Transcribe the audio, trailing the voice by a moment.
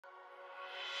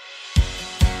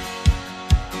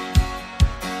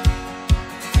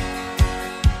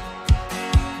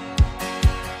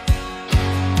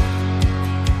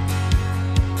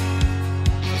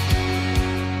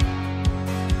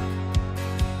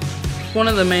One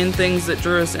of the main things that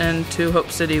drew us into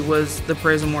Hope City was the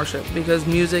praise and worship, because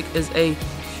music is a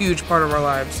huge part of our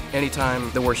lives.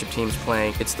 Anytime the worship team's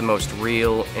playing, it's the most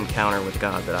real encounter with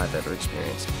God that I've ever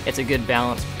experienced. It's a good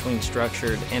balance between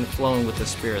structured and flowing with the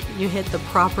Spirit. You hit the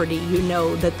property, you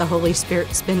know that the Holy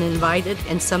Spirit's been invited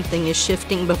and something is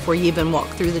shifting before you even walk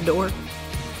through the door.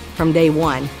 From day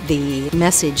one, the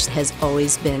message has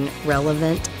always been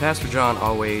relevant. Pastor John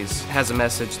always has a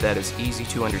message that is easy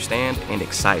to understand and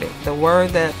exciting. The word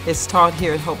that is taught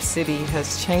here at Hope City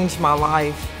has changed my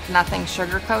life. Nothing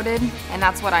sugar-coated, and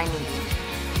that's what I need.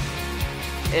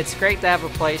 It's great to have a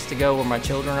place to go where my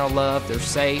children are loved, they're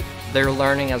safe, they're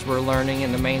learning as we're learning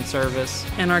in the main service.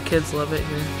 And our kids love it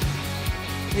here.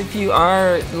 If you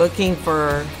are looking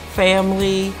for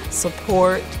family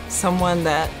support, someone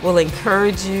that will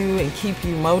encourage you and keep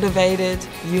you motivated,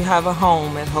 you have a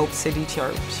home at Hope City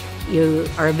Church. You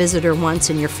are a visitor once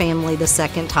and your family the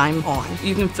second time on.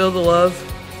 You can feel the love.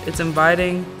 It's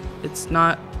inviting. It's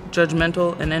not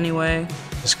judgmental in any way.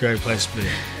 It's a great place to be.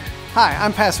 Hi,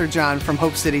 I'm Pastor John from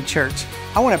Hope City Church.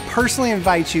 I want to personally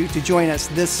invite you to join us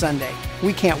this Sunday.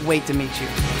 We can't wait to meet you.